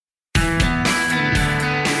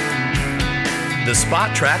the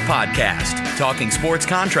Spot Track Podcast, talking sports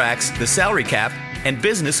contracts, the salary cap, and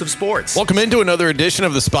business of sports. Welcome into another edition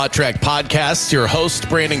of the Spot Track Podcast. Your host,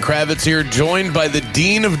 Brandon Kravitz, here, joined by the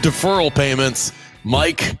Dean of Deferral Payments,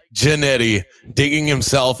 Mike Ginnitti, digging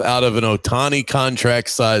himself out of an Ohtani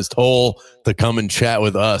contract-sized hole to come and chat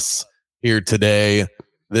with us here today.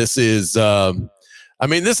 This is,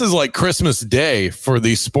 this is like Christmas Day for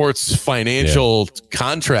the sports financial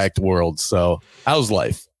contract world. So, how's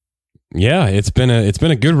life? Yeah, it's been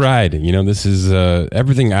a good ride. You know, this is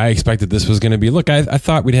everything I expected this was going to be. Look, I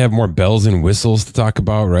thought we'd have more bells and whistles to talk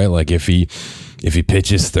about, right? Like if he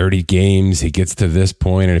pitches 30 games, he gets to this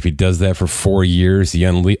point, and if he does that for 4 years, he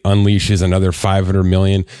unleashes another $500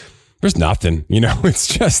 million. There's nothing, you know. It's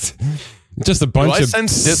just a bunch Do I of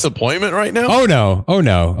sense disappointment right now. Oh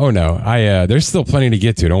no. There's still plenty to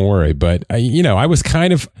get to. Don't worry. But I was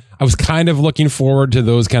kind of looking forward to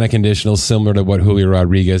those kind of conditionals similar to what Julio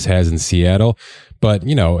Rodriguez has in Seattle. But,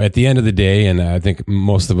 at the end of the day, and I think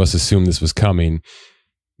most of us assumed this was coming,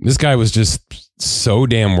 this guy was just so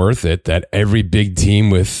damn worth it that every big team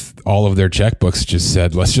with all of their checkbooks just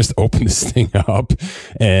said, let's just open this thing up.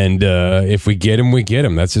 And if we get him, we get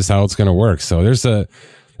him. That's just how it's going to work. So there's a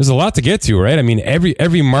lot to get to, right? I mean,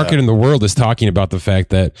 every market in the world is talking about the fact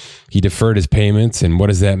that he deferred his payments, and what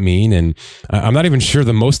does that mean? And I'm not even sure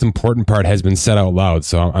the most important part has been said out loud.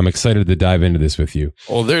 So I'm excited to dive into this with you.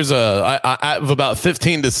 Well, there's I have about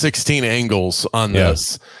 15 to 16 angles on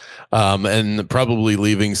this, and probably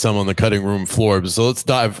leaving some on the cutting room floor. So let's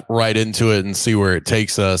dive right into it and see where it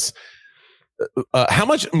takes us. How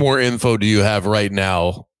much more info do you have right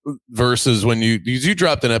now versus when you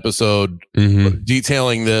dropped an episode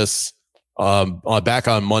detailing this back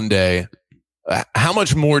on Monday? How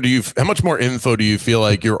much more info do you feel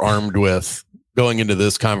like you're armed with going into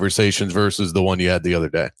this conversation versus the one you had the other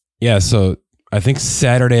day? Yeah, so I think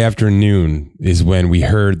Saturday afternoon is when we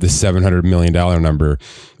heard the $700 million number,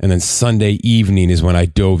 and then Sunday evening is when I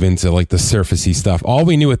dove into like the surfacey stuff. All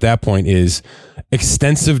we knew at that point is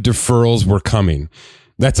extensive deferrals were coming.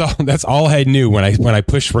 That's all I knew when I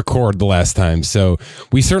pushed record the last time. So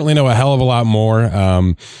we certainly know a hell of a lot more.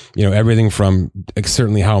 Everything from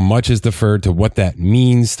certainly how much is deferred to what that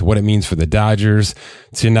means, to what it means for the Dodgers,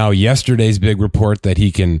 to now yesterday's big report that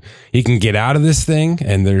he can get out of this thing.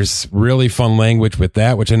 And there's really fun language with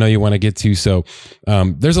that, which I know you want to get to. So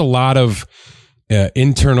there's a lot of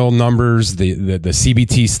internal numbers, the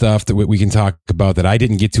CBT stuff that we can talk about that I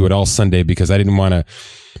didn't get to at all Sunday because I didn't want to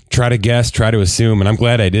try to assume, and I'm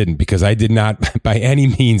glad I didn't, because I did not by any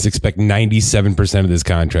means expect 97% of this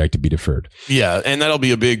contract to be deferred. Yeah, and that'll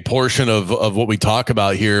be a big portion of what we talk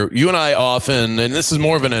about here. You and I often, and this is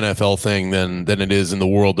more of an NFL thing than it is in the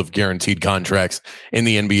world of guaranteed contracts in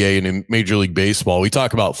the NBA and in Major League Baseball. We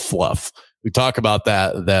talk about fluff. We talk about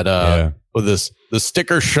with the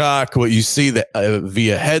sticker shock, what you see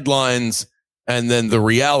via headlines, and then the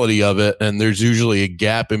reality of it, and there's usually a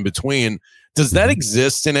gap in between. Does that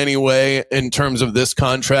exist in any way in terms of this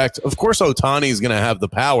contract? Of course, Ohtani is going to have the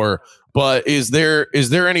power, but is there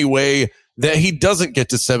any way that he doesn't get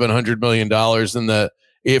to $700 million, and that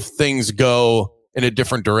if things go in a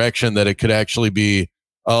different direction, that it could actually be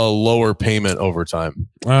a lower payment over time?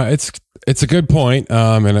 It's a good point,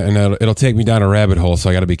 and it'll take me down a rabbit hole, so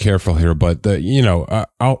I got to be careful here. But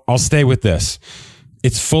I'll stay with this.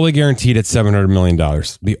 It's fully guaranteed at $700 million.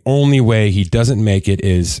 The only way he doesn't make it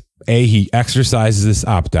is he exercises this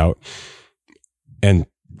opt out and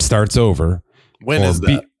starts over. When is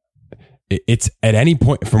that? It's at any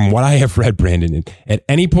point, from what I have read, Brandon. At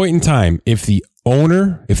any point in time, if the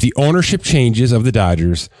ownership changes of the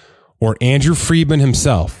Dodgers, or Andrew Friedman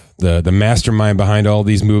himself, the mastermind behind all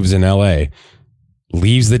these moves in LA,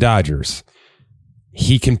 leaves the Dodgers,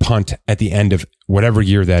 he can punt at the end of whatever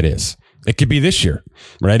year that is. It could be this year,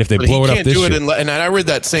 right? If they blow it up this year. And I read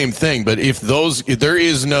that same thing, but if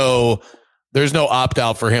there's no opt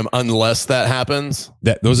out for him unless that happens.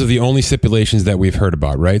 Those are the only stipulations that we've heard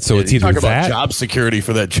about, right? So it's either about job security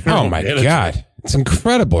for that general manager. God. It's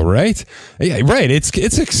incredible, right? Yeah, right. It's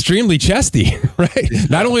extremely chesty, right?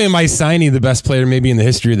 Not only am I signing the best player maybe in the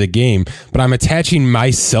history of the game, but I'm attaching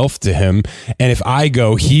myself to him. And if I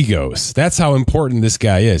go, he goes. That's how important this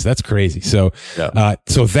guy is. That's crazy. So,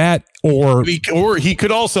 or he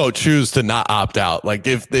could also choose to not opt out. Like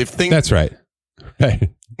if things, that's right.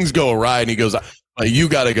 Things go awry and he goes, you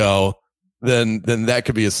got to go. Then that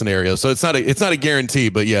could be a scenario. So it's not a guarantee,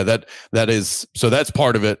 but yeah, that is, so that's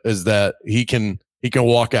part of it, is that he can he can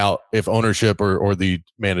walk out if ownership or the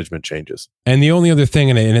management changes. And the only other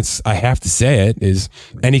thing, and it's, I have to say it, is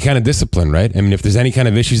any kind of discipline, right? I mean, if there's any kind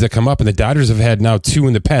of issues that come up, and the Dodgers have had now 2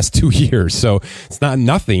 in the past 2 years, so it's not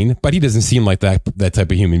nothing, but he doesn't seem like that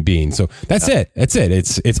type of human being. So that's it. That's it.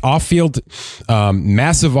 It's off-field,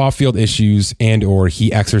 massive off-field issues, and or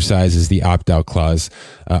he exercises the opt-out clause.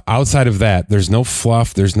 Outside of that, there's no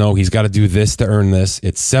fluff. There's no, he's got to do this to earn this.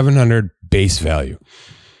 It's 700 base value.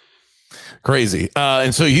 Crazy.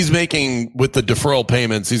 And so he's making, with the deferral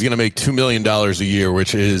payments, he's going to make $2 million a year,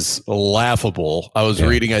 which is laughable. I was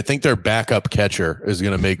reading, I think their backup catcher is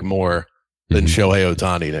going to make more than Shohei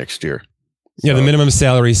Ohtani next year. Yeah, the minimum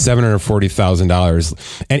salary is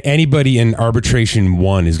 $740,000. And anybody in arbitration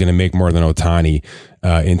 1 is going to make more than Ohtani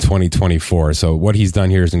in 2024. So what he's done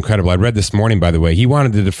here is incredible. I read this morning, by the way, he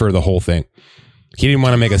wanted to defer the whole thing. He didn't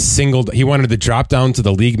want to make a single, he wanted to drop down to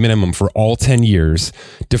the league minimum for all 10 years,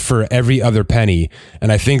 defer every other penny.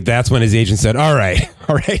 And I think that's when his agent said, all right,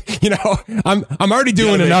 you know, I'm already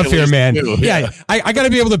doing enough here, man. Yeah, I got to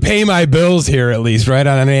be able to pay my bills here at least, right,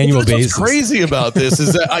 on an annual basis. What's crazy about this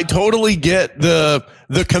is that I totally get the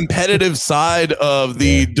competitive side of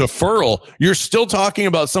the deferral. You're still talking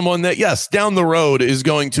about someone that, yes, down the road is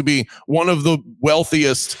going to be one of the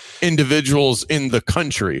wealthiest individuals in the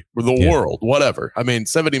country or the world, whatever. I mean,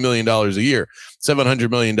 $70 million a year, $700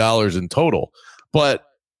 million in total, but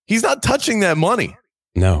he's not touching that money.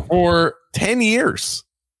 No. For 10 years.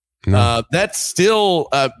 No. That's still,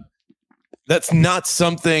 that's not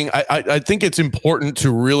something, I think it's important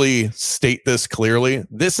to really state this clearly.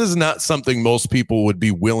 This is not something most people would be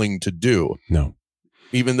willing to do. No.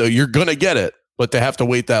 Even though you're going to get it, but to have to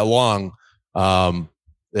wait that long.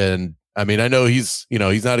 And I mean, I know he's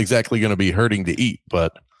not exactly going to be hurting to eat,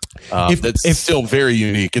 but it's still very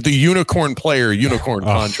unique. The unicorn player,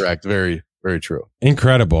 contract, very, very true.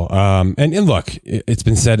 Incredible. And look, it's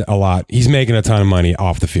been said a lot. He's making a ton of money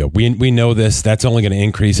off the field. We know this. That's only going to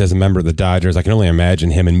increase as a member of the Dodgers. I can only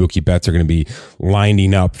imagine him and Mookie Betts are going to be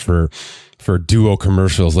lining up for duo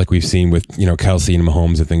commercials like we've seen with, Kelsey and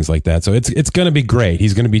Mahomes and things like that. So it's going to be great.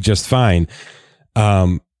 He's going to be just fine.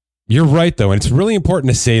 You're right, though. And it's really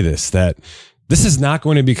important to say that this is not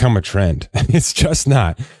going to become a trend. It's just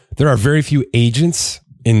not. There are very few agents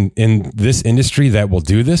in this industry that will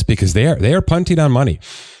do this because they are punting on money.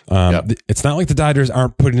 It's not like the Dodgers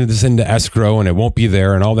aren't putting this into escrow and it won't be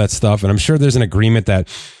there and all that stuff. And I'm sure there's an agreement that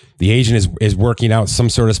the agent is working out some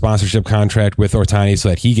sort of sponsorship contract with Ohtani so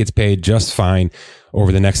that he gets paid just fine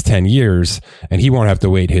over the next 10 years and he won't have to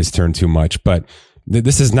wait his turn too much. But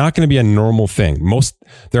this is not going to be a normal thing.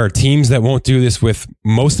 There are teams that won't do this with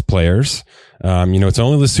most players. It's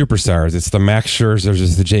only the superstars. It's the Max Scherzers,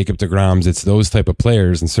 it's the Jacob deGroms. It's those type of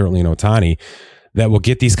players, and certainly in Ohtani, that will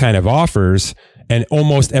get these kind of offers. And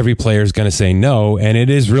almost every player is going to say no. And it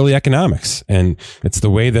is really economics. And it's the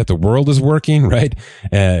way that the world is working, right?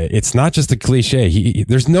 It's not just a cliche.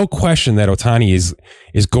 There's no question that Ohtani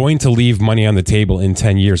is going to leave money on the table in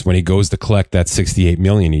 10 years when he goes to collect that $68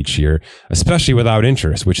 million each year, especially without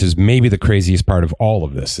interest, which is maybe the craziest part of all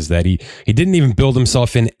of this, is that he didn't even build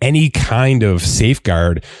himself in any kind of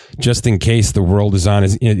safeguard just in case the world is on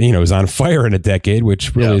is on fire in a decade,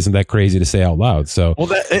 which really isn't that crazy to say out loud. So,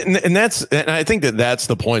 well, and I think that's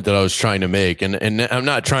the point that I was trying to make. And I'm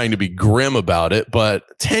not trying to be grim about it, but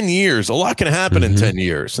 10 years, a lot can happen in 10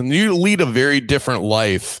 years. And you lead a very different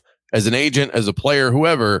life as an agent, as a player,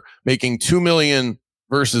 whoever, making $2 million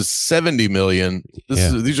versus $70 million.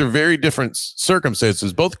 These are very different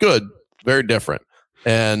circumstances, both good, very different.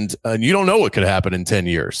 And you don't know what could happen in 10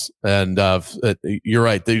 years. And you're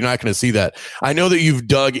right, that you're not going to see that. I know that you've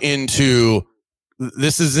dug into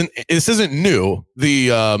this isn't new.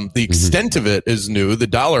 The extent of it is new. The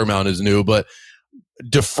dollar amount is new, but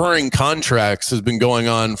deferring contracts has been going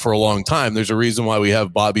on for a long time. There's a reason why we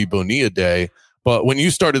have Bobby Bonilla Day. But when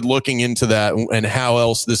you started looking into that and how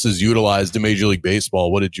else this is utilized in Major League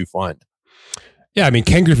Baseball, what did you find? Yeah, I mean,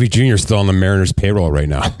 Ken Griffey Jr. is still on the Mariners payroll right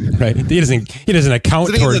now, right? He doesn't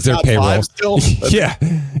account towards their payroll. Yeah,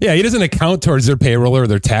 he doesn't account towards their payroll or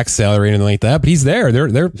their tax salary or anything like that. But he's there.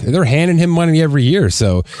 They're handing him money every year.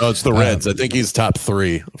 So it's the Reds. I think he's top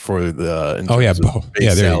 3 for the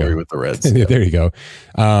base salary with the Reds. There you go.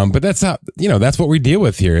 But that's not that's what we deal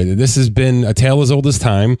with here. This has been a tale as old as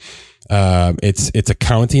time. It's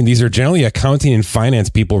accounting. These are generally accounting and finance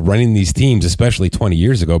people running these teams, especially 20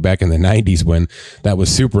 years ago, back in the 90s when that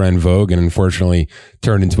was super en vogue and unfortunately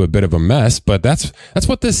turned into a bit of a mess. But that's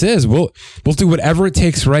what this is. We'll do whatever it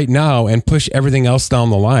takes right now and push everything else down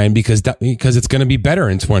the line because it's going to be better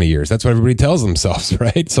in 20 years. That's what everybody tells themselves,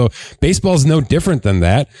 right? So baseball is no different than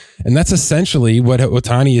that. And that's essentially what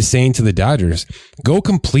Ohtani is saying to the Dodgers. Go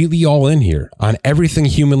completely all in here on everything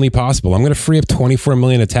humanly possible. I'm going to free up $24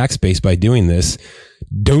 million of tax base by doing this.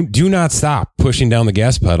 Do not stop pushing down the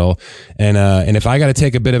gas pedal. And if I got to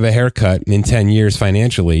take a bit of a haircut in 10 years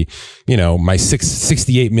financially, my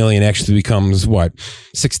 68 million actually becomes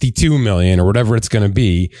 62 million or whatever it's going to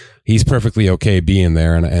be. He's perfectly okay being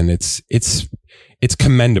there. And it's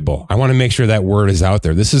commendable. I want to make sure that word is out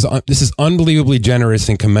there. This is unbelievably generous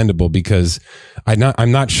and commendable because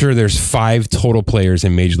I'm not sure there's 5 total players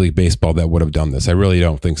in Major League Baseball that would have done this. I really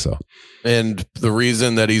don't think so. And the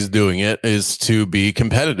reason that he's doing it is to be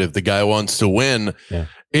competitive. The guy wants to win. Yeah.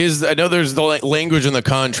 I know there's the language in the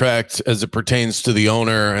contract as it pertains to the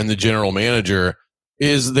owner and the general manager.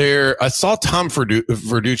 I saw Tom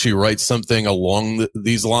Verducci write something along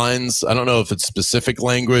these lines. I don't know if it's specific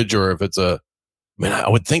language or if it's I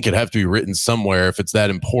would think it'd have to be written somewhere if it's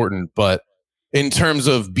that important. But in terms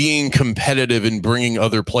of being competitive and bringing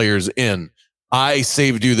other players in, I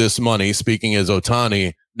saved you this money, speaking as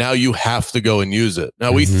Ohtani. Now you have to go and use it.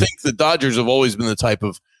 Now, we think the Dodgers have always been the type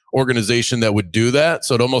of organization that would do that,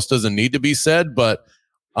 so it almost doesn't need to be said. But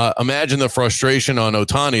imagine the frustration on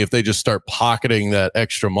Ohtani if they just start pocketing that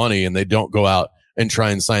extra money and they don't go out and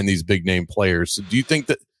try and sign these big-name players. So do you think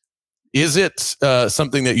that is it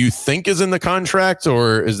something that you think is in the contract,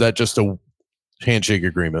 or is that just a handshake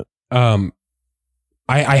agreement?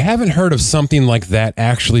 I haven't heard of something like that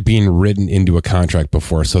actually being written into a contract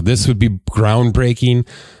before. So this would be groundbreaking.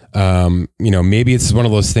 Maybe it's one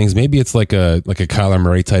of those things. Maybe it's like a Kyler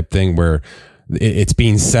Murray type thing where it's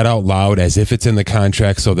being said out loud as if it's in the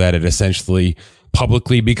contract so that it essentially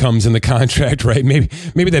publicly becomes in the contract, right? Maybe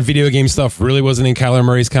that video game stuff really wasn't in Kyler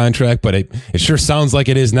Murray's contract, but it sure sounds like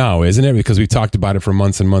it is now, isn't it? Because we've talked about it for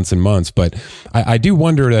months and months and months. But I do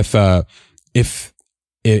wonder if that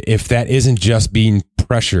isn't just being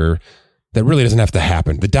pressure that really doesn't have to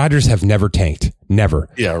happen. The Dodgers have never tanked. Never.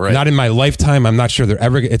 Yeah, right. Not in my lifetime. I'm not sure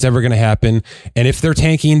it's ever going to happen. And if they're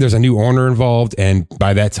tanking, there's a new owner involved. And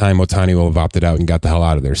by that time, Ohtani will have opted out and got the hell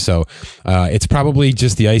out of there. So it's probably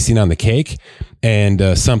just the icing on the cake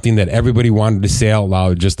and something that everybody wanted to say out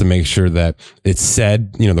loud just to make sure that it's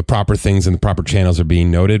said, the proper things and the proper channels are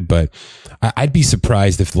being noted. But I'd be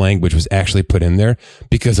surprised if language was actually put in there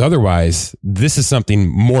because otherwise this is something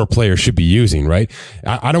more players should be using, right?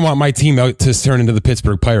 I don't want my team out to turn into the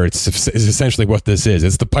Pittsburgh Pirates is essentially what this is.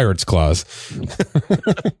 It's the Pirates clause.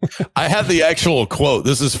 I have the actual quote.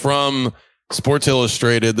 This is from Sports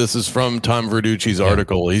Illustrated. This is from Tom Verducci's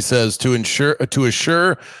article. He says, to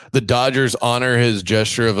assure the Dodgers honor his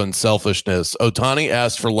gesture of unselfishness, Ohtani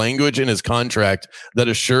asked for language in his contract that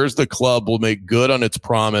assures the club will make good on its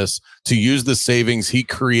promise to use the savings he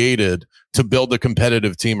created to build a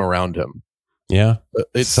competitive team around him. Yeah.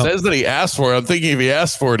 It says that he asked for it. I'm thinking if he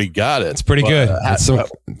asked for it, he got it. It's pretty good.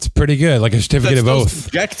 It's pretty good. Like a certificate of oath.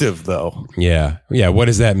 Subjective though. Yeah. Yeah. What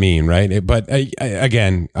does that mean? Right. But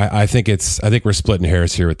I think we're splitting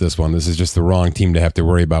hairs here with this one. This is just the wrong team to have to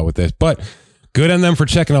worry about with this, but good on them for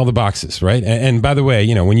checking all the boxes. Right. And by the way,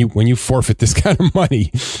 when you forfeit this kind of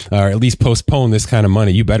money or at least postpone this kind of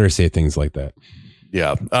money, you better say things like that.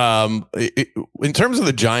 Yeah. In terms of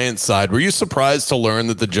the Giants side, were you surprised to learn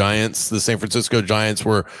that the San Francisco Giants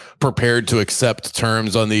were prepared to accept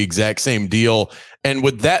terms on the exact same deal? And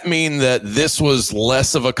would that mean that this was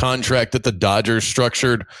less of a contract that the Dodgers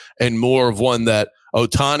structured and more of one that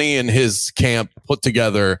Ohtani and his camp put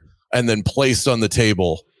together and then placed on the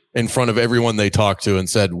table in front of everyone they talked to and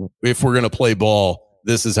said, if we're going to play ball,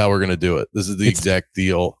 this is how we're going to do it. This is the exact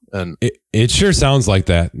deal. And it sure sounds like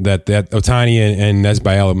that Ohtani and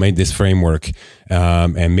Nesbiel made this framework.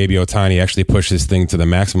 And maybe Ohtani actually pushed this thing to the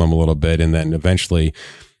maximum a little bit. And then eventually,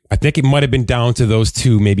 I think it might have been down to those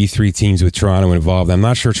 2, maybe 3 teams with Toronto involved. I'm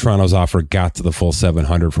not sure Toronto's offer got to the full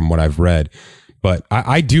 700 from what I've read. But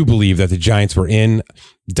I do believe that the Giants were in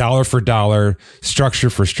dollar for dollar, structure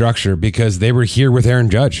for structure, because they were here with Aaron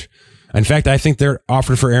Judge. In fact, I think their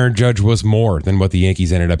offer for Aaron Judge was more than what the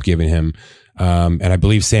Yankees ended up giving him. And I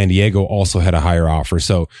believe San Diego also had a higher offer.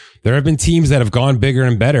 So there have been teams that have gone bigger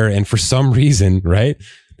and better. And for some reason, right,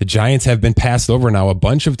 the Giants have been passed over now a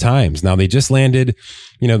bunch of times. Now they just landed,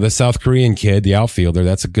 the South Korean kid, the outfielder.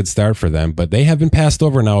 That's a good start for them. But they have been passed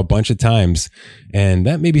over now a bunch of times. And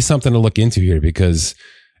that may be something to look into here because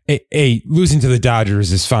losing to the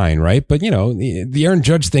Dodgers is fine, right? But, the Aaron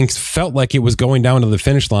Judge thing felt like it was going down to the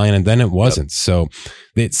finish line, and then it wasn't. Yep. So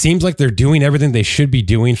it seems like they're doing everything they should be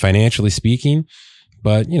doing, financially speaking.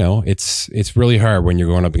 But, it's really hard when you're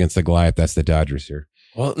going up against the Goliath. That's the Dodgers here.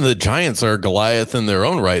 Well, the Giants are Goliath in their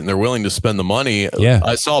own right, and they're willing to spend the money. Yeah.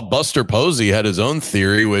 I saw Buster Posey had his own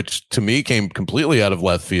theory, which to me came completely out of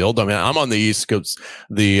left field. I mean, I'm on the East Coast,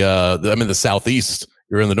 I'm in the Southeast.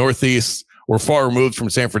 You're in the Northeast. We're far removed from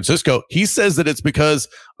San Francisco. He says that it's because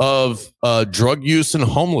of drug use and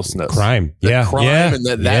homelessness. Crime.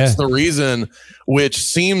 And that's the reason, which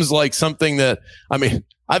seems like something that,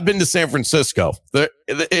 I've been to San Francisco.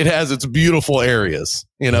 It has its beautiful areas.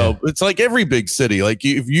 It's like every big city. Like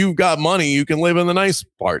if you've got money, you can live in the nice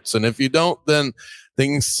parts. And if you don't, then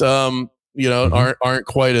things, aren't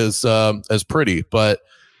quite as pretty. But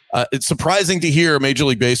it's surprising to hear a Major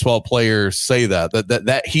League Baseball player say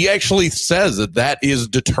that he actually says that is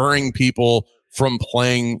deterring people from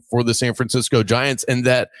playing for the San Francisco Giants, and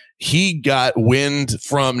that he got wind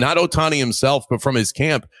from not Ohtani himself, but from his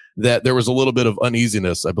camp, that there was a little bit of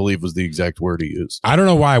uneasiness, I believe was the exact word he used. I don't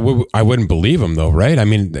know why I wouldn't believe him, though, right? I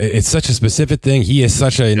mean, it's such a specific thing. He is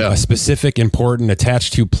such a specific, important,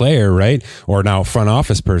 attached to player, right? Or now front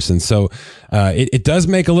office person. So it does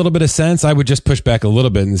make a little bit of sense. I would just push back a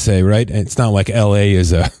little bit and say, right, it's not like LA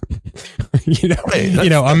is a,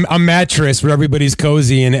 a mattress where everybody's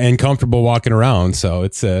cozy and comfortable walking around. So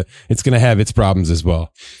it's going to have its problems as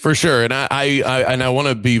well. For sure. And I want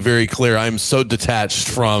to be very clear. I'm so detached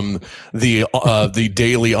from the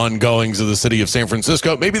daily ongoings of the city of San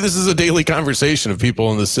Francisco. Maybe this is a daily conversation of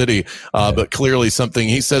people in the city, but clearly something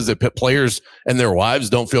he says that players and their wives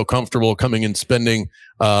don't feel comfortable coming and spending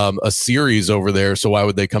a series over there. So why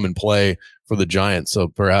would they come and play for the Giants? So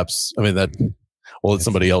perhaps, let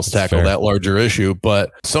somebody else tackle that larger issue.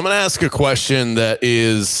 But so I'm going to ask a question that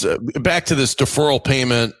is back to this deferral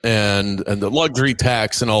payment and the luxury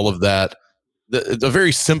tax and all of that. It's a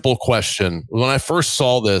very simple question. When I first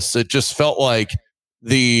saw this, it just felt like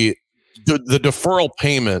the deferral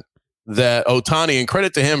payment that Ohtani, and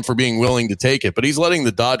credit to him for being willing to take it, but he's letting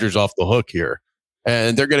the Dodgers off the hook here,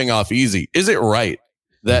 and they're getting off easy. Is it right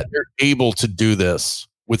that they're able to do this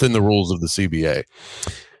within the rules of the CBA?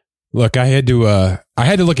 Look, I had to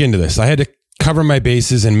look into this. I had to cover my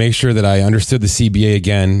bases and make sure that I understood the CBA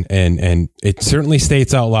again. And it certainly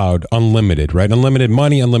states out loud, unlimited, right? Unlimited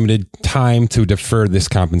money, unlimited time to defer this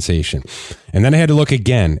compensation. And then I had to look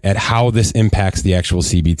again at how this impacts the actual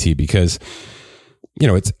CBT, because,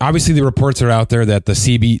 it's obviously the reports are out there that the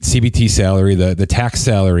CBT salary, the tax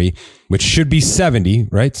salary, which should be 70,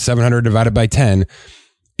 right? 700 divided by 10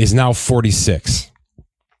 is now 46.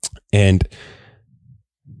 And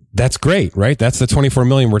that's great, right? That's the 24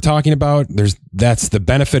 million we're talking about. That's the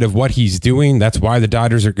benefit of what he's doing. That's why the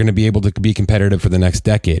Dodgers are going to be able to be competitive for the next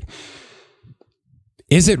decade.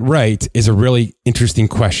 Is it right is a really interesting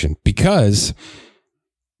question, because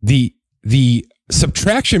the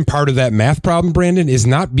subtraction part of that math problem, Brandon, is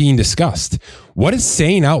not being discussed. What it's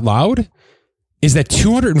saying out loud is that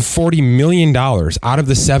 $240 million out of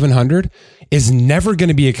the 700 is never going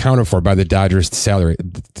to be accounted for by the Dodgers salary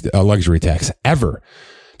luxury tax ever.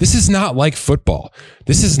 This is not like football.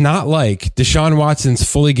 This is not like Deshaun Watson's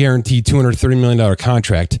fully guaranteed $230 million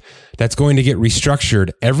contract that's going to get restructured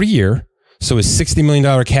every year. So his $60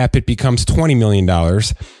 million cap hit becomes $20 million.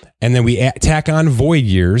 And then we tack on void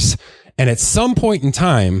years. And at some point in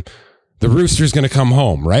time, the Rooster's going to come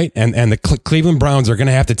home, right? And the Cleveland Browns are going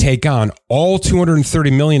to have to take on all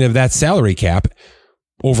 $230 million of that salary cap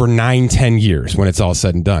over 9-10 years when it's all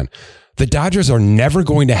said and done. The Dodgers are never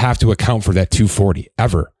going to have to account for that 240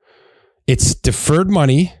 ever. It's deferred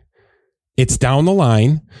money. It's down the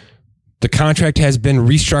line. The contract has been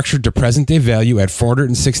restructured to present day value at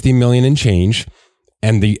 $460 million and change.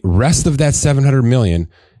 And the rest of that $700 million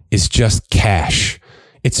is just cash.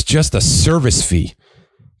 It's just a service fee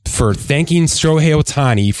for thanking Shohei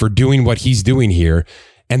Ohtani for doing what he's doing here.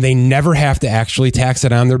 And they never have to actually tax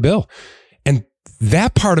it on their bill. And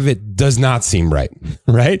that part of it does not seem right,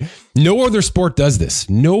 right? No other sport does this.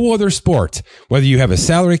 No other sport, whether you have a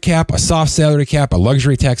salary cap, a soft salary cap, a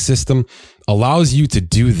luxury tax system, allows you to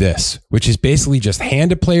do this, which is basically just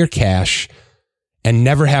hand a player cash and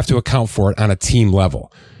never have to account for it on a team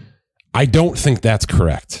level. I don't think that's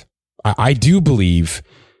correct. I do believe,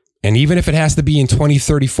 and even if it has to be in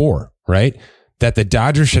 2034, right, that the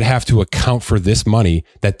Dodgers should have to account for this money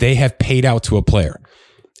that they have paid out to a player.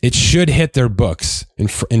 It should hit their books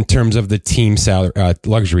in terms of the team salary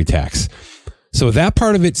luxury tax. So that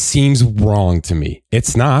part of it seems wrong to me.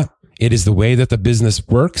 It's not. It is the way that the business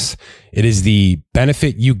works. It is the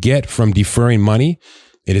benefit you get from deferring money.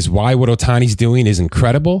 It is why what Ohtani's doing is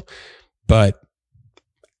incredible. But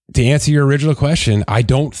to answer your original question, I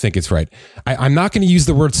don't think it's right. I'm not going to use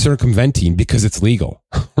the word circumventing because it's legal,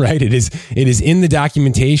 right? It is in the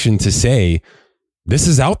documentation to say this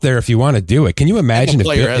is out there if you want to do it. Can you imagine if the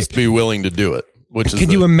player has to be willing to do it?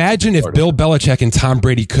 Can you imagine if Bill Belichick and Tom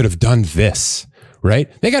Brady could have done this?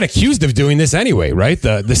 Right? They got accused of doing this anyway, right?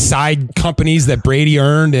 The side companies that Brady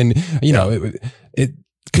earned, and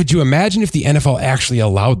could you imagine if the NFL actually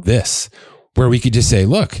allowed this, where we could just say,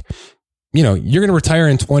 look, you're going to retire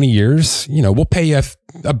in 20 years. We'll pay you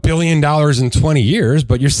 $1 billion in 20 years,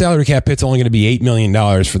 but your salary cap hit's only going to be $8 million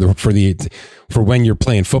for when you're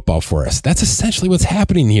playing football for us. That's essentially what's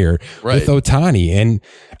happening here with Ohtani. And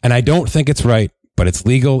I don't think it's right, but it's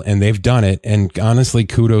legal and they've done it. And honestly,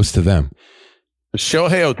 kudos to them.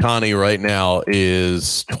 Shohei Ohtani right now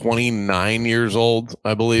is 29 years old,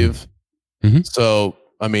 I believe. Mm-hmm. So,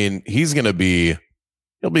 I mean, he'll be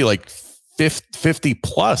like 50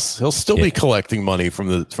 plus. He'll still be collecting money from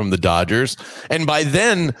the Dodgers. And by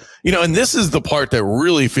then, and this is the part that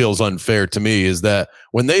really feels unfair to me, is that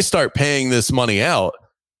when they start paying this money out,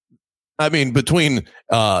 I mean, between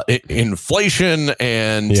inflation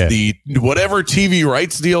and the whatever TV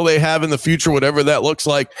rights deal they have in the future, whatever that looks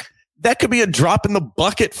like, that could be a drop in the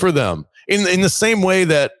bucket for them. In the same way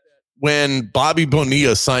that when Bobby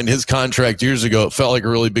Bonilla signed his contract years ago, it felt like a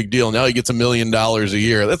really big deal. Now he gets $1 million a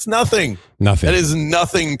year. That's nothing. Nothing. That is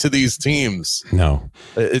nothing to these teams. No.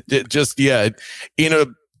 It just in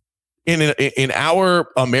our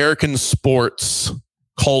American sports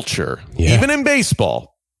culture, even in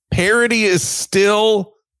baseball, parity is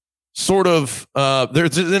still sort of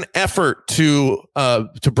there's an effort to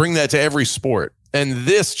bring that to every sport. And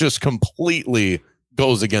this just completely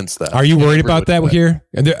goes against that. Are you worried about that here?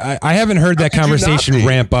 I haven't heard that conversation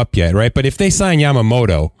ramp up yet, right? But if they sign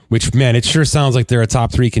Yamamoto, which, man, it sure sounds like they're a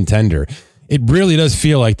top 3 contender, it really does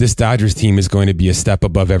feel like this Dodgers team is going to be a step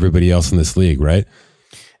above everybody else in this league, right?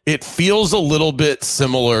 It feels a little bit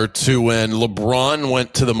similar to when LeBron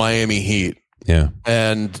went to the Miami Heat. Yeah.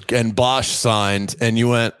 And Bosch signed, and you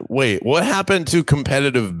went, wait, what happened to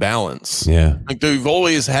competitive balance? Yeah. Like, they've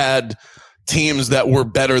always had teams that were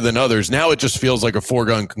better than others. Now it just feels like a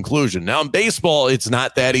foregone conclusion. Now in baseball, it's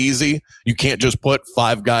not that easy. You can't just put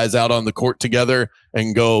 5 guys out on the court together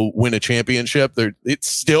and go win a championship. It's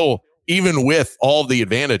still, even with all the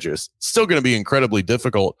advantages, still going to be incredibly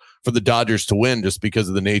difficult for the Dodgers to win just because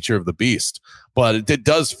of the nature of the beast. But it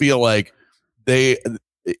does feel like they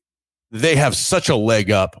have such a leg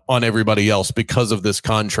up on everybody else because of this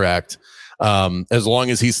contract. As long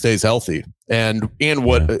as he stays healthy, and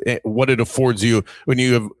what it affords you when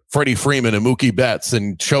you have Freddie Freeman and Mookie Betts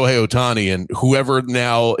and Shohei Ohtani and whoever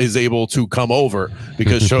now is able to come over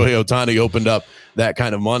because Shohei Ohtani opened up that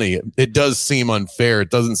kind of money. It does seem unfair. It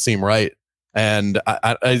doesn't seem right. And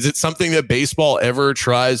is it something that baseball ever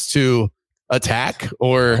tries to attack?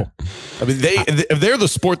 Or, I mean, they're the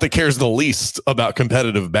sport that cares the least about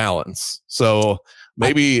competitive balance. So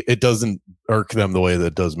maybe it doesn't irk them the way that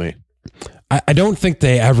it does me. I don't think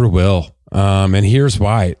they ever will. And here's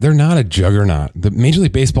why. They're not a juggernaut. The Major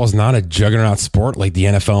League Baseball is not a juggernaut sport like the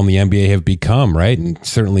NFL and the NBA have become, right? And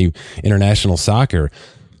certainly international soccer.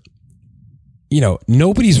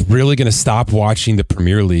 Nobody's really going to stop watching the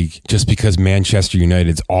Premier League just because Manchester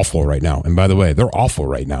United's awful right now. And by the way, they're awful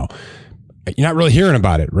right now. You're not really hearing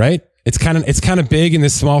about it, right? It's kind of big in the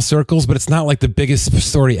small circles, but it's not like the biggest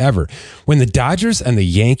story ever. When the Dodgers and the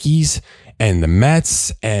Yankees and the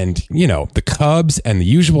Mets and, the Cubs and the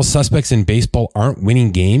usual suspects in baseball aren't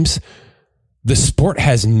winning games, the sport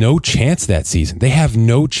has no chance that season. They have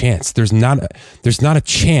no chance. There's not a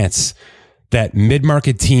chance that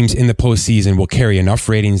mid-market teams in the postseason will carry enough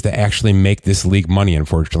ratings to actually make this league money,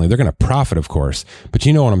 unfortunately. They're going to profit, of course, but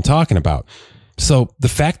you know what I'm talking about. So the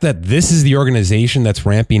fact that this is the organization that's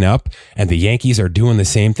ramping up and the Yankees are doing the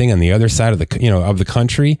same thing on the other side of the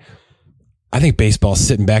country, I think baseball's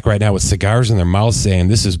sitting back right now with cigars in their mouths saying,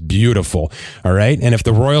 this is beautiful. All right. And if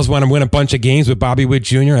the Royals want to win a bunch of games with Bobby Witt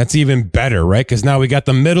Jr., that's even better, right? Because now we got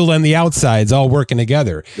the middle and the outsides all working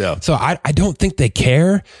together. Yeah. So I don't think they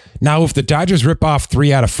care. Now, if the Dodgers rip off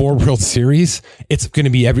 3 out of 4 World Series, it's going to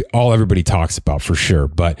be all everybody talks about for sure.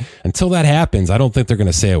 But until that happens, I don't think they're going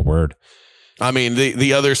to say a word. I mean,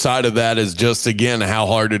 the other side of that is just, again, how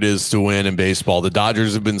hard it is to win in baseball. The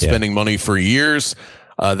Dodgers have been spending money for years.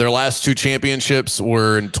 Their last 2 championships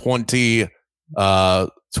were in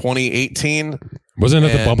 2018. Wasn't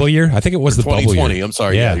it the bubble year? I think it was the bubble year. 2020. I'm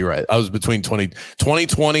sorry. Yeah, you're right. I was between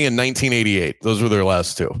 2020 and 1988. Those were their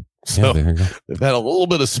last 2. So they've had a little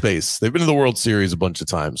bit of space. They've been to the World Series a bunch of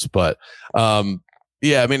times, but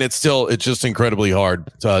Yeah, I mean, it's just incredibly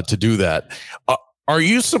hard to do that. Are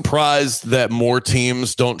you surprised that more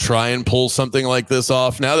teams don't try and pull something like this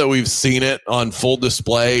off now that we've seen it on full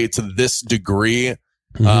display to this degree?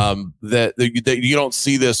 That you don't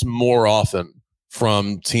see this more often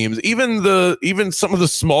from teams, even some of the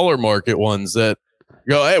smaller market ones that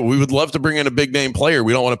go, hey, we would love to bring in a big name player.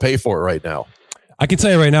 We don't want to pay for it right now. I can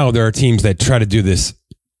tell you right now, there are teams that try to do this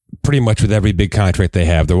pretty much with every big contract they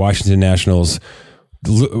have. The Washington Nationals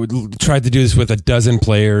tried to do this with a dozen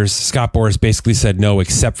players. Scott Boras basically said no,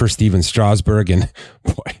 except for Steven Strasburg. And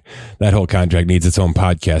boy, that whole contract needs its own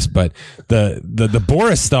podcast. But the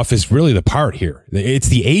Boras stuff is really the part here. It's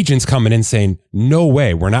the agents coming in saying, no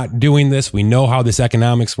way, we're not doing this. We know how this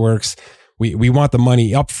economics works. We want the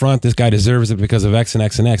money up front. This guy deserves it because of X and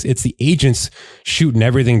X and X. It's the agents shooting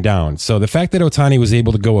everything down. So the fact that Ohtani was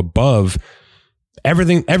able to go above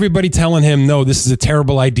everything, everybody telling him, no, this is a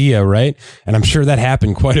terrible idea, right? And I'm sure that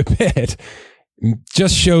happened quite a bit.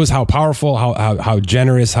 Just shows how powerful, how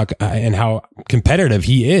generous, and how competitive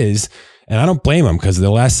he is. And I don't blame him, because the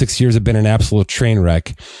last 6 years have been an absolute train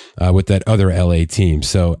wreck with that other LA team.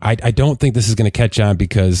 So I don't think this is going to catch on,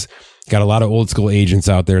 because got a lot of old school agents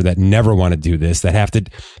out there that never want to do this, that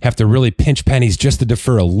have to really pinch pennies just to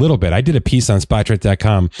defer a little bit. I did a piece on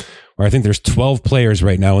Spotrac.com where I think there's 12 players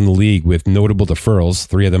right now in the league with notable deferrals,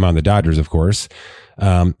 3 of them on the Dodgers, of course.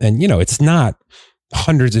 And it's not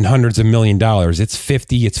hundreds and hundreds of $1 million. It's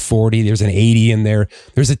 50, it's 40, there's an 80 in there.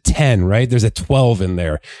 There's a 10, right? There's a 12 in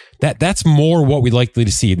there. That's more what we'd likely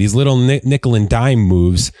to see. These little nickel and dime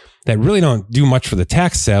moves that really don't do much for the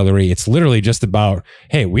tax salary. It's literally just about,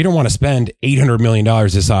 hey, we don't want to spend $800 million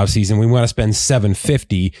this offseason. We want to spend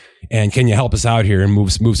 $750, and can you help us out here and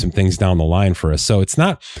move some things down the line for us? So it's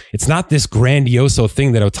not this grandioso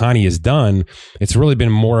thing that Ohtani has done. It's really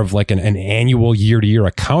been more of like an annual year-to-year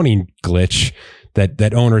accounting glitch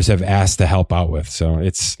that owners have asked to help out with. So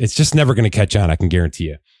it's just never going to catch on, I can guarantee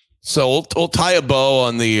you. So we'll tie a bow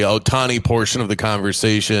on the Ohtani portion of the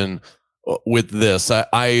conversation with this.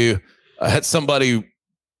 I had somebody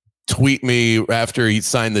tweet me after he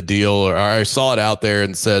signed the deal, or I saw it out there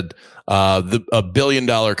and said a $1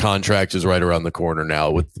 billion contract is right around the corner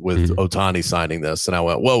now with Ohtani signing this. And I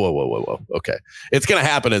went, whoa. Okay. It's going to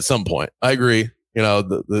happen at some point. I agree.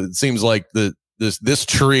 It seems like this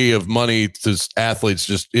tree of money to athletes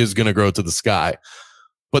just is going to grow to the sky.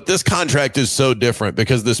 But this contract is so different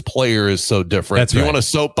because this player is so different. That's Do you right. want a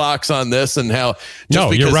soapbox on this and how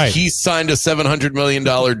No, you're right. he signed a $700 million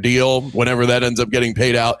deal, whenever that ends up getting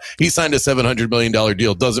paid out, he signed a $700 million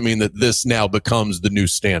deal, doesn't mean that this now becomes the new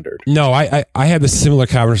standard. No, I had this similar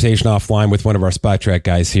conversation offline with one of our Spot Track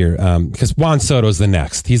guys here, because Juan Soto's the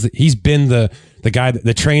next. He's been the guy,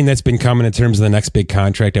 the train that's been coming in terms of the next big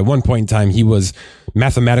contract. At one point in time, he was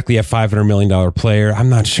mathematically a $500 million player. I'm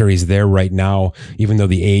not sure he's there right now, even though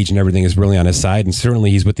the age and everything is really on his side. And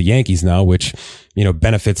certainly he's with the Yankees now, which,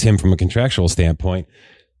 benefits him from a contractual standpoint.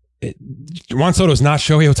 Juan Soto is not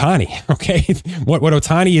Shohei Ohtani. Okay. What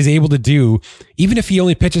Ohtani is able to do, even if he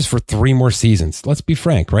only pitches for 3 more seasons, let's be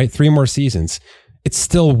frank, right? 3 more seasons, it's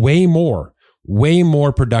still way more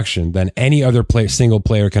production than any other single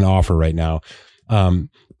player can offer right now.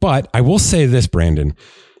 But I will say this, Brandon,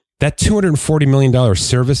 that $240 million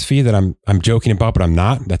service fee that I'm joking about, but I'm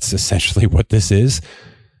not. That's essentially what this is.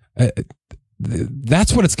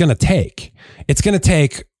 That's what it's going to take. It's going to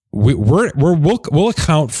take. We'll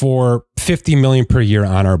account for $50 million per year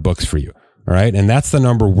on our books for you. All right, and that's the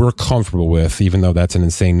number we're comfortable with, even though that's an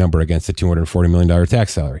insane number against the $240 million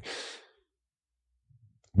tax salary.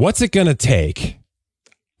 What's it going to take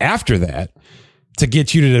after that to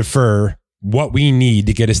get you to defer what we need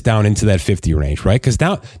to get us down into that 50 range, right? Because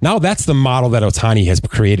now that's the model that Ohtani has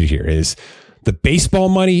created here, is the baseball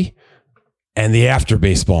money and the after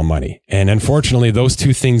baseball money. And unfortunately, those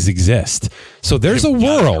two things exist. So there's a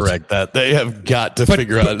world. Correct that. They have got to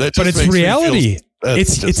figure out. That but it's reality.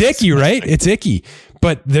 It's icky, right? It's icky.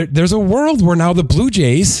 But there's a world where now the Blue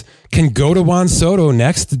Jays can go to Juan Soto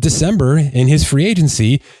next December in his free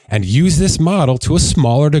agency and use this model to a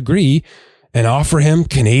smaller degree and offer him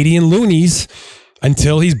Canadian loonies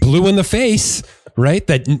until he's blue in the face, right?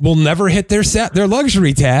 That will never hit their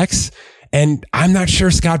luxury tax. And I'm not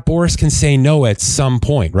sure Scott Boras can say no at some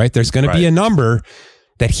point, right? There's going to be a number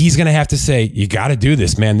that he's going to have to say, you got to do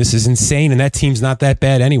this, man. This is insane. And that team's not that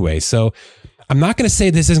bad anyway. So I'm not going to say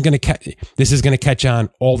this is going to catch on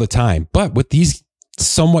all the time, but with these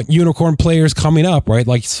somewhat unicorn players coming up, right?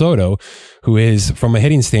 Like Soto, who is, from a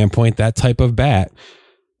hitting standpoint, that type of bat.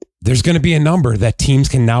 there's going to be a number that teams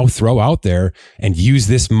can now throw out there and use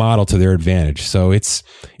this model to their advantage. So it's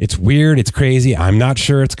weird. It's crazy. I'm not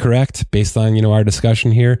sure it's correct based on, our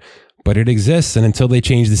discussion here, but it exists. And until they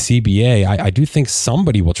change the CBA, I do think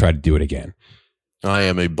somebody will try to do it again. I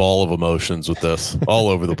am a ball of emotions with this all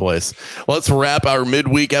over the place. Let's wrap our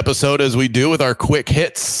midweek episode as we do with our quick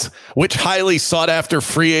hits. Which highly sought after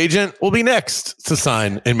free agent will be next to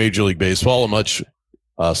sign in Major League Baseball? A much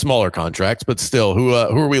smaller contract, but still, who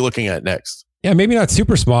are we looking at next? Yeah, maybe not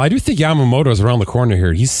super small. I do think Yamamoto's around the corner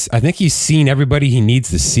here. I think he's seen everybody he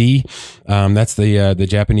needs to see. That's the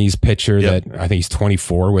Japanese pitcher that I think he's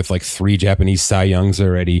 24 with like 3 Japanese Cy Youngs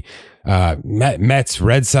already. Mets,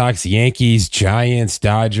 Red Sox, Yankees, Giants,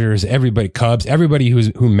 Dodgers, everybody, Cubs, everybody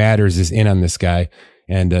who matters is in on this guy.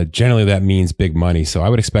 And generally that means big money. So I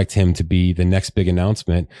would expect him to be the next big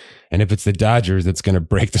announcement. And if it's the Dodgers, it's going to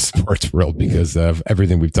break the sports world because of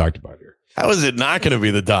everything we've talked about here. How is it not going to be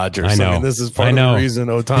the Dodgers? I know. This is part of the reason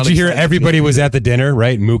Ohtani. Did you hear everybody was at the dinner,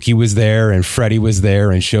 right? Mookie was there and Freddie was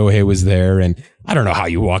there and Shohei was there. And I don't know how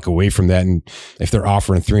you walk away from that. And if they're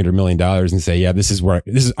offering $300 million and say, yeah,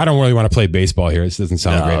 I don't really want to play baseball here. This doesn't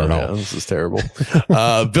sound great at all. This is terrible.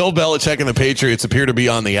 Bill Belichick and the Patriots appear to be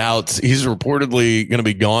on the outs. He's reportedly going to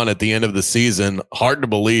be gone at the end of the season. Hard to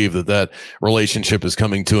believe that relationship is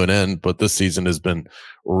coming to an end, but this season has been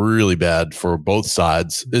really bad for both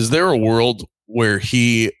sides. Is there a world where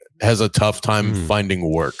he has a tough time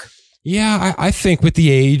finding work? Yeah, I think with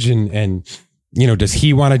the age and does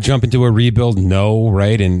he want to jump into a rebuild? No,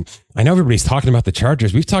 right? And I know everybody's talking about the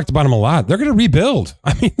Chargers. We've talked about them a lot. They're going to rebuild.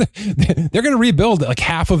 I mean, they're going to rebuild like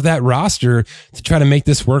half of that roster to try to make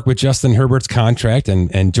this work with Justin Herbert's contract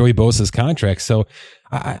and Joey Bosa's contract. So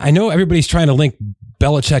I know everybody's trying to link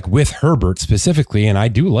Belichick with Herbert specifically, and I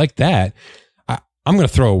do like that. I'm going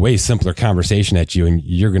to throw a way simpler conversation at you, and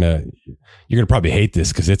you're going to probably hate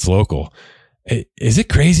this because it's local. Is it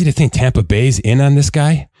crazy to think Tampa Bay's in on this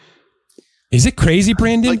guy? Is it crazy,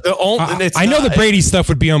 Brandon? I know the Brady stuff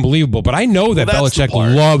would be unbelievable, but I know that Belichick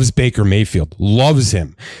loves Baker Mayfield, loves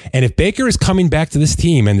him. And if Baker is coming back to this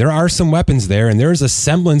team and there are some weapons there and there's a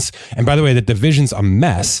semblance, and by the way, the division's a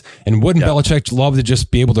mess, and wouldn't Belichick love to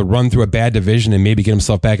just be able to run through a bad division and maybe get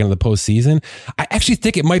himself back into the postseason? I actually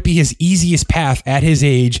think it might be his easiest path at his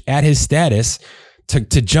age, at his status, to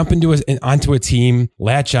jump onto a team,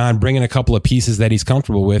 latch on, bring in a couple of pieces that he's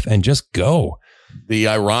comfortable with, and just go. The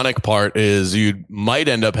ironic part is you might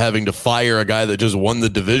end up having to fire a guy that just won the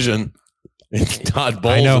division in Todd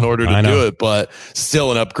Bowles in order to do it, but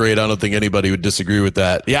still an upgrade. I don't think anybody would disagree with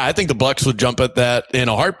that. Yeah, I think the Bucs would jump at that in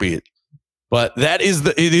a heartbeat. But it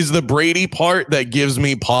is the Brady part that gives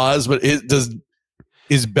me pause. But is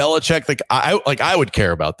Belichick I would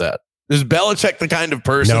care about that? Is Belichick the kind of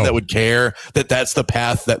person that would care that that's the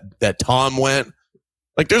path that Tom went?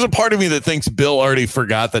 Like, there's a part of me that thinks Bill already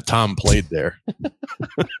forgot that Tom played there.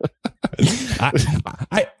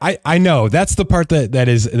 I know that's the part that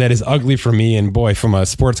is ugly for me. And boy, from a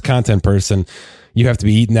sports content person, you have to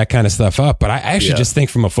be eating that kind of stuff up. But I actually just think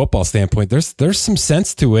from a football standpoint, there's some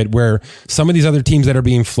sense to it where some of these other teams that are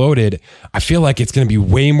being floated, I feel like it's going to be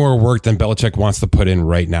way more work than Belichick wants to put in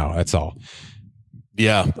right now. That's all.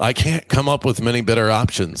 Yeah, I can't come up with many better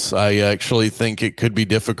options. I actually think it could be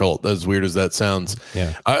difficult, as weird as that sounds.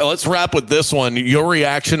 Yeah. Let's wrap with this one. Your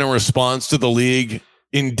reaction and response to the league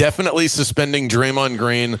indefinitely suspending Draymond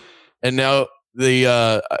Green. And now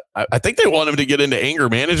I think they want him to get into anger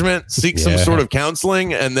management, seek some sort of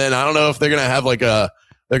counseling. And then I don't know if they're going to have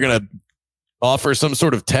they're going to offer some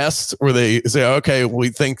sort of test where they say, okay, we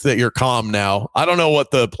think that you're calm now. I don't know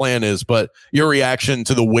what the plan is, but your reaction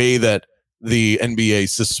to the way that the NBA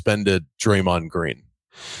suspended Draymond Green.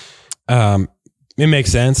 It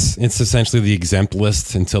makes sense. It's essentially the exempt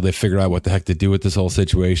list until they figure out what the heck to do with this whole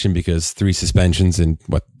situation, because 3 suspensions in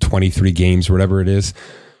 23 games or whatever it is,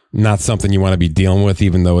 not something you want to be dealing with,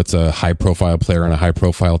 even though it's a high profile player on a high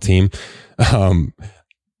profile team.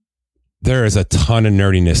 There is a ton of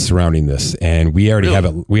nerdiness surrounding this, and we already have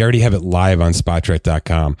it. We already have it live on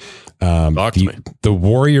Spotrac.com. The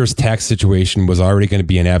Warriors tax situation was already going to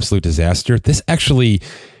be an absolute disaster. This actually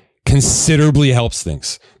considerably helps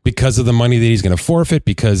things because of the money that he's going to forfeit,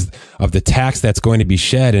 because of the tax that's going to be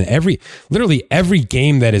shed, and literally every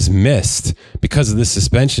game that is missed because of this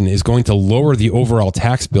suspension is going to lower the overall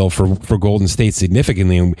tax bill for Golden State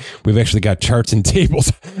significantly. And we've actually got charts and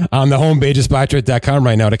tables on the homepage of Spotrac.com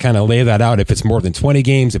right now to kind of lay that out. If it's more than 20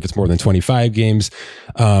 games, if it's more than 25 games.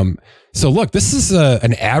 So look, this is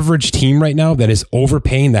an average team right now that is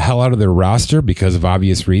overpaying the hell out of their roster because of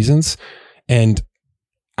obvious reasons. And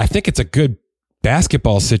I think it's a good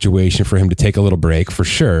basketball situation for him to take a little break for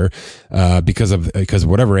sure, because of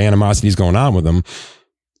whatever animosity is going on with him.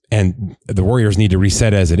 And the Warriors need to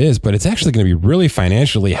reset as it is, but it's actually going to be really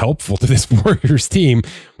financially helpful to this Warriors team,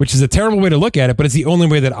 which is a terrible way to look at it, but it's the only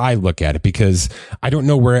way that I look at it, because I don't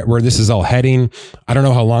know where this is all heading. I don't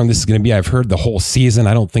know how long this is going to be. I've heard the whole season.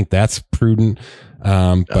 I don't think that's prudent.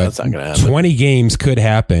 But that's not gonna happen. 20 games could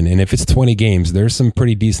happen. And if it's 20 games, there's some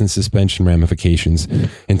pretty decent suspension ramifications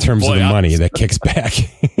in terms of the money that kicks back.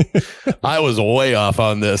 I was way off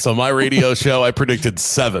on this. On my radio show, I predicted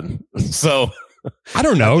 7. So I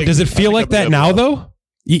don't know. Does it feel like that now, though?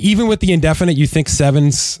 Even with the indefinite, you think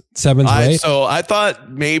seven's right? So I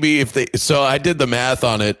thought maybe so I did the math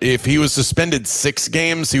on it. If he was suspended 6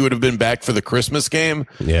 games, he would have been back for the Christmas game.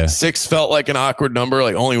 Yeah. 6 felt like an awkward number,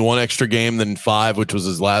 like only 1 extra game than 5, which was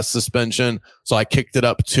his last suspension. So I kicked it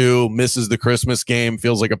up 2, misses the Christmas game,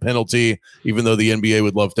 feels like a penalty, even though the NBA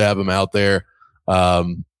would love to have him out there.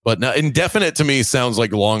 But now indefinite to me sounds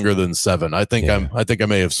like longer than 7. I think I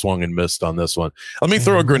may have swung and missed on this one. Let me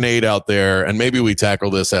throw a grenade out there, and maybe we tackle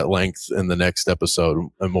this at length in the next episode,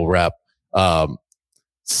 and we'll wrap. The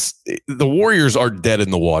Warriors are dead in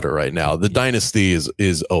the water right now. The dynasty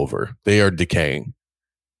is over. They are decaying.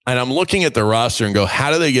 And I'm looking at the roster and go,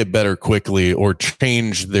 how do they get better quickly or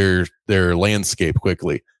change their landscape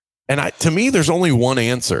quickly? And to me, there's only one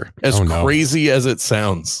answer, as crazy as it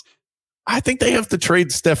sounds. I think they have to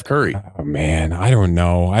trade Steph Curry. Oh, man, I don't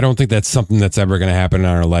know. I don't think that's something that's ever going to happen in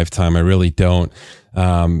our lifetime. I really don't.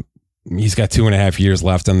 He's got 2.5 years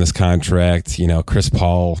left on this contract. You know, Chris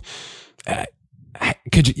Paul.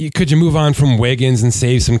 Could you move on from Wiggins and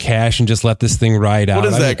save some cash and just let this thing ride out?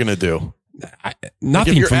 What is that going to do?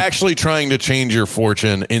 Nothing. If you're actually trying to change your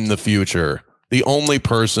fortune in the future, the only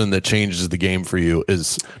person that changes the game for you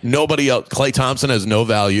is nobody else. Klay Thompson has no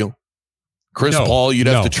value. Chris Paul, you'd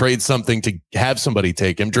have to trade something to have somebody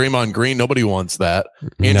take him. Draymond Green, nobody wants that.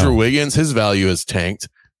 Andrew Wiggins, his value is tanked.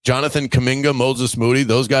 Jonathan Kuminga, Moses Moody,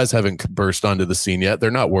 those guys haven't burst onto the scene yet.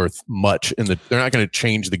 They're not worth much. They're not going to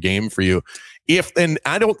change the game for you. And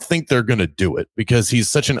I don't think they're going to do it because he's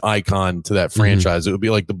such an icon to that franchise. It would be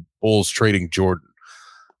like the Bulls trading Jordan.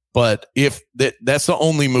 But if that's the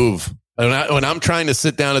only move, when I'm trying to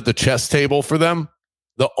sit down at the chess table for them,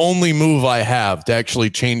 the only move I have to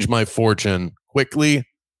actually change my fortune quickly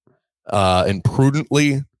and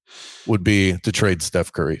prudently would be to trade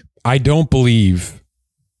Steph Curry. I don't believe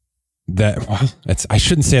that. Well, I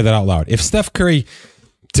shouldn't say that out loud. If Steph Curry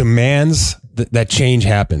demands that change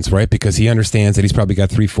happens, right? Because he understands that he's probably got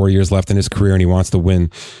 3-4 years left in his career and he wants to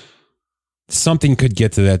win. Something could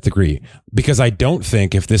get to that degree. Because I don't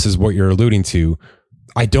think, if this is what you're alluding to,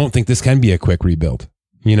 I don't think this can be a quick rebuild.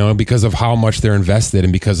 You know, because of how much they're invested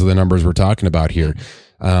and because of the numbers we're talking about here.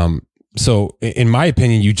 So in my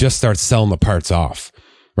opinion, you just start selling the parts off,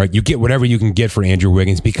 right? You get whatever you can get for Andrew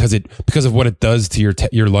Wiggins because of what it does to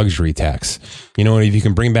your luxury tax. You know, if you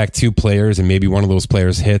can bring back 2 players and maybe one of those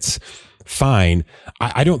players hits, fine.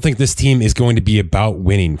 I don't think this team is going to be about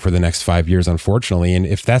winning for the next 5 years, unfortunately. And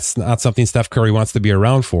if that's not something Steph Curry wants to be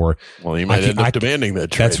around for, well, you might end up demanding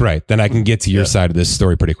that trade. That's right. Then I can get to your side of this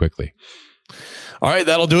story pretty quickly. All right,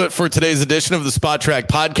 that'll do it for today's edition of the Spot Track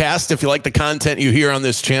Podcast. If you like the content you hear on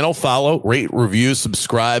this channel, follow, rate, review,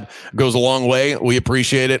 subscribe. It goes a long way. We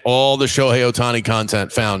appreciate it. All the Shohei Ohtani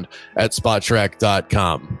content found at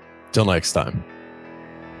spottrack.com. Till next time.